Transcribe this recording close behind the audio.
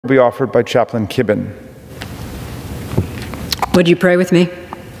be offered by Chaplain Kibben. Would you pray with me?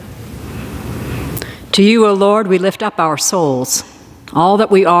 To you, O Lord, we lift up our souls. All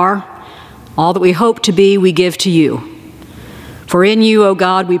that we are, all that we hope to be, we give to you. For in you, O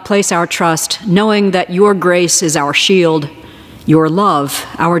God, we place our trust, knowing that your grace is our shield, your love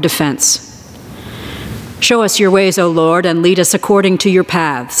our defense. Show us your ways, O Lord, and lead us according to your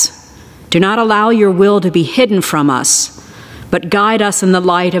paths. Do not allow your will to be hidden from us, but guide us in the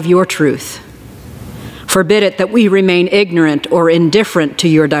light of your truth. Forbid it that we remain ignorant or indifferent to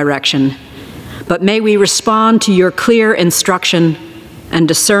your direction, but may we respond to your clear instruction and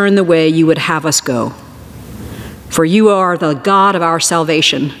discern the way you would have us go. For you are the God of our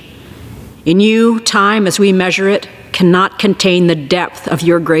salvation. In you, time as we measure it cannot contain the depth of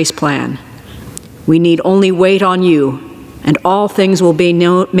your grace plan. We need only wait on you, and all things will be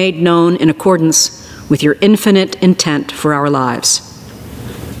made known in accordance with your infinite intent for our lives.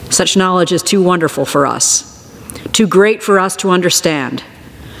 Such knowledge is too wonderful for us, too great for us to understand.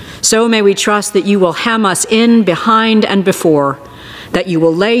 So may we trust that you will hem us in, behind, and before, that you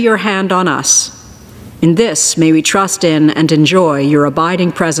will lay your hand on us. In this may we trust in and enjoy your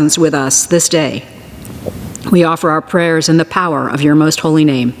abiding presence with us this day. We offer our prayers in the power of your most holy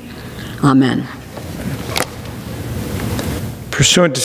name. Amen. Pursuant to